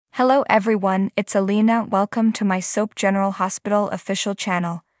Hello everyone, it's Alina. Welcome to my Soap General Hospital official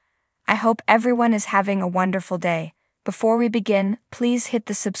channel. I hope everyone is having a wonderful day. Before we begin, please hit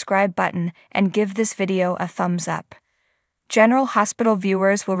the subscribe button and give this video a thumbs up. General Hospital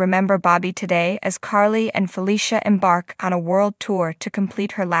viewers will remember Bobbie today as Carly and Felicia embark on a world tour to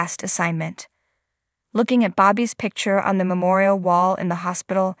complete her last assignment. Looking at Bobbie's picture on the memorial wall in the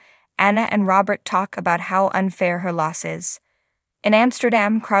hospital, Anna and Robert talk about how unfair her loss is. In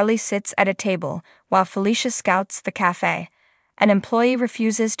Amsterdam, Carly sits at a table while Felicia scouts the cafe. An employee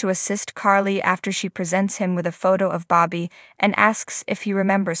refuses to assist Carly after she presents him with a photo of Bobbie and asks if he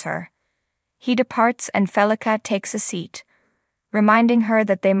remembers her. He departs and Felicia takes a seat, reminding her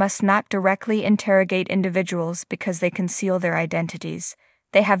that they must not directly interrogate individuals because they conceal their identities.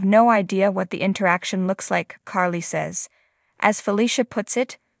 They have no idea what the interaction looks like, Carly says. As Felicia puts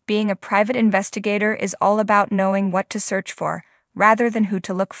it, being a private investigator is all about knowing what to search for, rather than who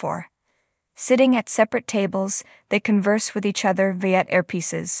to look for. Sitting at separate tables, they converse with each other via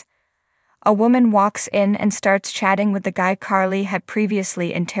earpieces. A woman walks in and starts chatting with the guy Carly had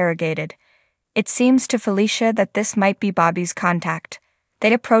previously interrogated. It seems to Felicia that this might be Bobbie's contact.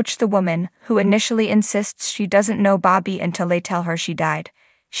 They approach the woman, who initially insists she doesn't know Bobbie until they tell her she died.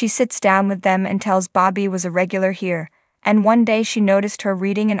 She sits down with them and tells Bobbie was a regular here, and one day she noticed her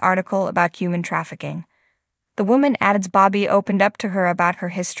reading an article about human trafficking. The woman adds Bobbie opened up to her about her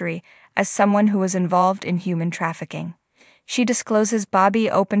history as someone who was involved in human trafficking. She discloses Bobbie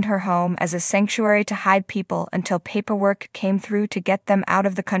opened her home as a sanctuary to hide people until paperwork came through to get them out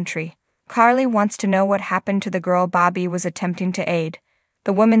of the country. Carly wants to know what happened to the girl Bobbie was attempting to aid.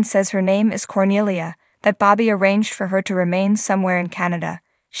 The woman says her name is Cornelia, that Bobbie arranged for her to remain somewhere in Canada.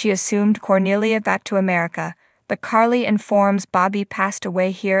 She assumed Cornelia back to America, but Carly informs Bobbie passed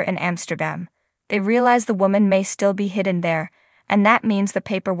away here in Amsterdam. They realize the woman may still be hidden there, and that means the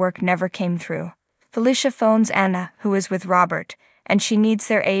paperwork never came through. Felicia phones Anna, who is with Robert, and she needs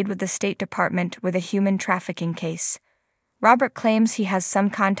their aid with the State Department with a human trafficking case. Robert claims he has some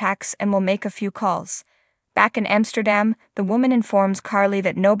contacts and will make a few calls. Back in Amsterdam, the woman informs Carly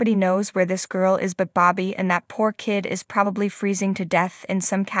that nobody knows where this girl is but Bobbie and that poor kid is probably freezing to death in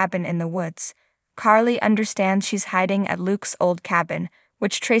some cabin in the woods. Carly understands she's hiding at Luke's old cabin,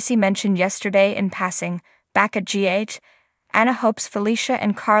 which Tracy mentioned yesterday in passing. Back at GH, Anna hopes Felicia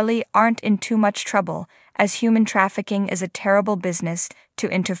and Carly aren't in too much trouble, as human trafficking is a terrible business to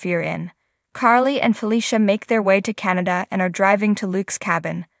interfere in. Carly and Felicia make their way to Canada and are driving to Luke's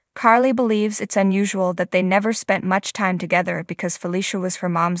cabin. Carly believes it's unusual that they never spent much time together because Felicia was her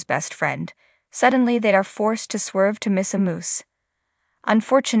mom's best friend. Suddenly they are forced to swerve to miss a moose.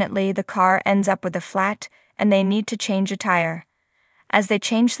 Unfortunately, the car ends up with a flat, and they need to change a tire. As they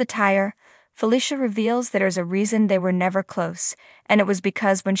change the tire, Felicia reveals that there's a reason they were never close, and it was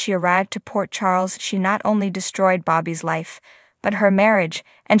because when she arrived to Port Charles she not only destroyed Bobbie's life, but her marriage,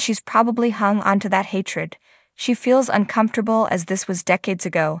 and she's probably hung onto that hatred. She feels uncomfortable as this was decades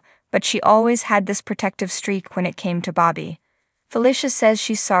ago, but she always had this protective streak when it came to Bobbie. Felicia says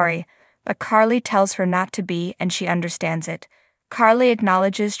she's sorry, but Carly tells her not to be and she understands it. Carly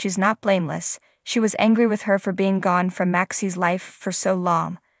acknowledges she's not blameless. She was angry with her for being gone from Maxie's life for so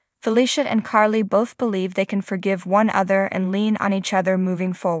long. Felicia and Carly both believe they can forgive one another and lean on each other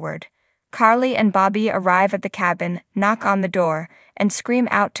moving forward. Carly and Bobbie arrive at the cabin, knock on the door, and scream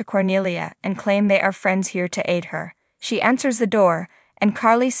out to Cornelia and claim they are friends here to aid her. She answers the door, and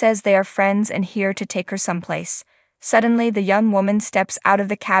Carly says they are friends and here to take her someplace. Suddenly the young woman steps out of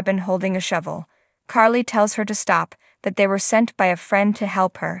the cabin holding a shovel. Carly tells her to stop, that they were sent by a friend to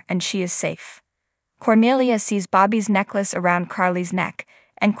help her and she is safe. Cornelia sees Bobbie's necklace around Carly's neck,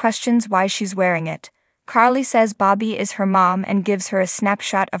 and questions why she's wearing it. Carly says Bobbie is her mom and gives her a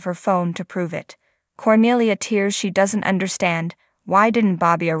snapshot of her phone to prove it. Cornelia tears she doesn't understand. Why didn't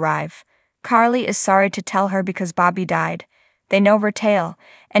Bobbie arrive? Carly is sorry to tell her because Bobbie died. They know her tale,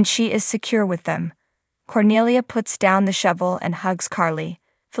 and she is secure with them. Cornelia puts down the shovel and hugs Carly.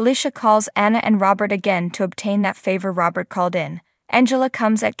 Felicia calls Anna and Robert again to obtain that favor Robert called in. Angela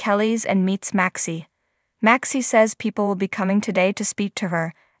comes at Kelly's and meets Maxie. Maxie says people will be coming today to speak to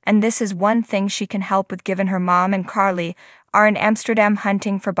her, and this is one thing she can help with given her mom and Carly are in Amsterdam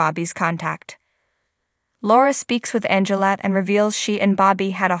hunting for Bobbie's contact. Laura speaks with Angela and reveals she and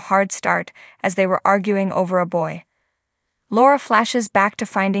Bobbie had a hard start as they were arguing over a boy. Laura flashes back to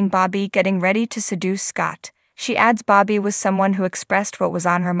finding Bobbie getting ready to seduce Scott. She adds Bobbie was someone who expressed what was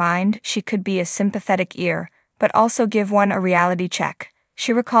on her mind. She could be a sympathetic ear, but also give one a reality check.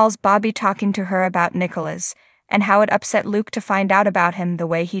 She recalls Bobbie talking to her about Nicholas, and how it upset Luke to find out about him the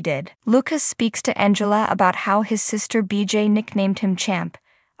way he did. Lucas speaks to Angela about how his sister BJ nicknamed him Champ,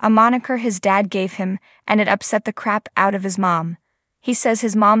 a moniker his dad gave him, and it upset the crap out of his mom. He says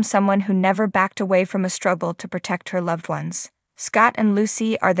his mom's someone who never backed away from a struggle to protect her loved ones. Scott and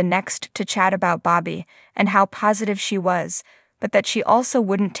Lucy are the next to chat about Bobbie and how positive she was, but that she also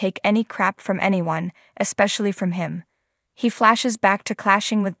wouldn't take any crap from anyone, especially from him. He flashes back to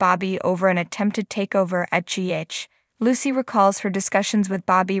clashing with Bobbie over an attempted takeover at GH. Lucy recalls her discussions with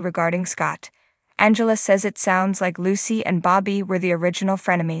Bobbie regarding Scott. Angela says it sounds like Lucy and Bobbie were the original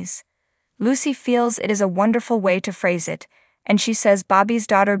frenemies. Lucy feels it is a wonderful way to phrase it, and she says Bobbie's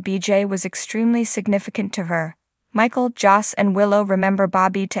daughter BJ was extremely significant to her. Michael, Joss, and Willow remember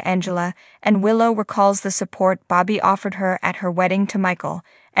Bobbie to Angela, and Willow recalls the support Bobbie offered her at her wedding to Michael,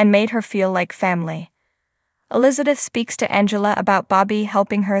 and made her feel like family. Elizabeth speaks to Angela about Bobbie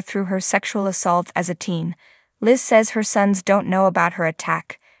helping her through her sexual assault as a teen. Liz says her sons don't know about her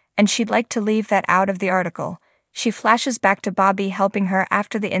attack, and she'd like to leave that out of the article. She flashes back to Bobbie helping her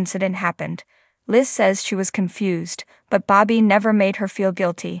after the incident happened. Liz says she was confused, but Bobbie never made her feel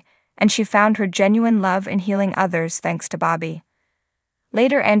guilty, and she found her genuine love in healing others thanks to Bobbie.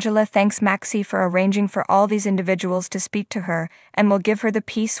 Later, Angela thanks Maxie for arranging for all these individuals to speak to her and will give her the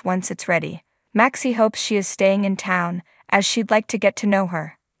piece once it's ready. Maxie hopes she is staying in town, as she'd like to get to know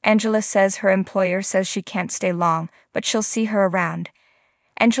her. Angela says her employer says she can't stay long, but she'll see her around.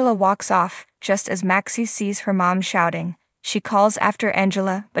 Angela walks off, just as Maxie sees her mom shouting. She calls after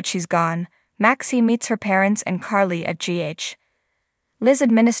Angela, but she's gone. Maxie meets her parents and Carly at GH. Liz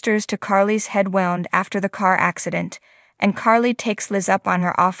administers to Carly's head wound after the car accident, and Carly takes Liz up on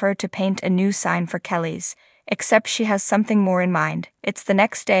her offer to paint a new sign for Kelly's, except she has something more in mind. It's the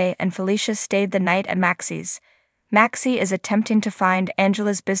next day and Felicia stayed the night at Maxie's. Maxie is attempting to find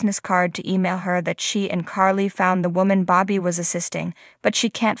Angela's business card to email her that she and Carly found the woman Bobbie was assisting, but she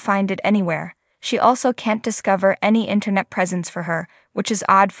can't find it anywhere. She also can't discover any internet presence for her, which is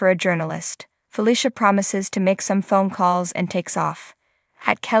odd for a journalist. Felicia promises to make some phone calls and takes off.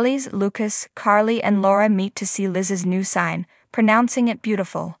 At Kelly's, Lucas, Carly, and Laura meet to see Liz's new sign, pronouncing it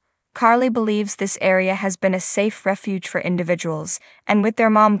beautiful. Carly believes this area has been a safe refuge for individuals, and with their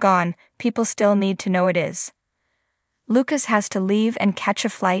mom gone, people still need to know it is. Lucas has to leave and catch a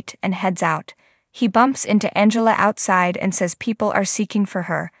flight and heads out. He bumps into Angela outside and says people are seeking for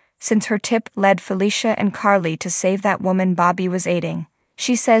her, since her tip led Felicia and Carly to save that woman Bobbie was aiding.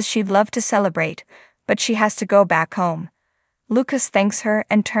 She says she'd love to celebrate, but she has to go back home. Lucas thanks her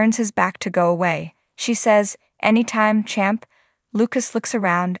and turns his back to go away. She says, "Anytime, champ." Lucas looks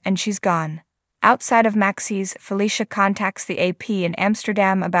around and she's gone. Outside of Maxie's, Felicia contacts the AP in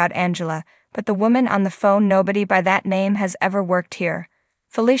Amsterdam about Angela, but the woman on the phone, nobody by that name has ever worked here.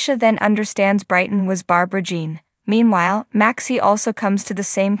 Felicia then understands Brighton was Barbara Jean. Meanwhile, Maxie also comes to the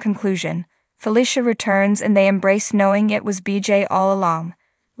same conclusion. Felicia returns and they embrace knowing it was BJ all along.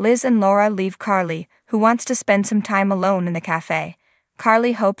 Liz and Laura leave Carly, who wants to spend some time alone in the cafe.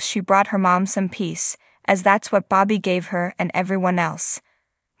 Carly hopes she brought her mom some peace, as that's what Bobbie gave her and everyone else.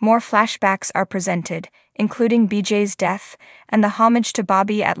 More flashbacks are presented, including BJ's death and the homage to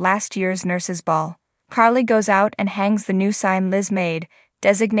Bobbie at last year's nurses' ball. Carly goes out and hangs the new sign Liz made,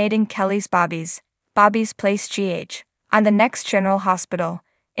 designating Kelly's Bobbie's place GH. On the next General Hospital,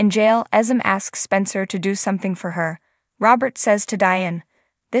 in jail, Esm asks Spencer to do something for her. Robert says to Diane,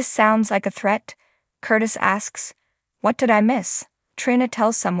 "This sounds like a threat." Curtis asks, "What did I miss?" Trina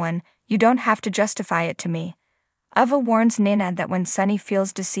tells someone, "You don't have to justify it to me." Ava warns Nina that when Sonny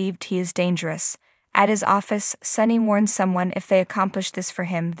feels deceived he is dangerous. At his office, Sonny warns someone if they accomplish this for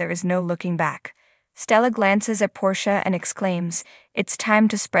him there is no looking back. Stella glances at Portia and exclaims, "It's time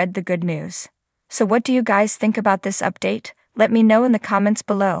to spread the good news." So what do you guys think about this update? Let me know in the comments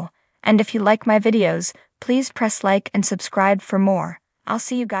below. And if you like my videos, please press like and subscribe for more. I'll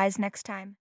see you guys next time.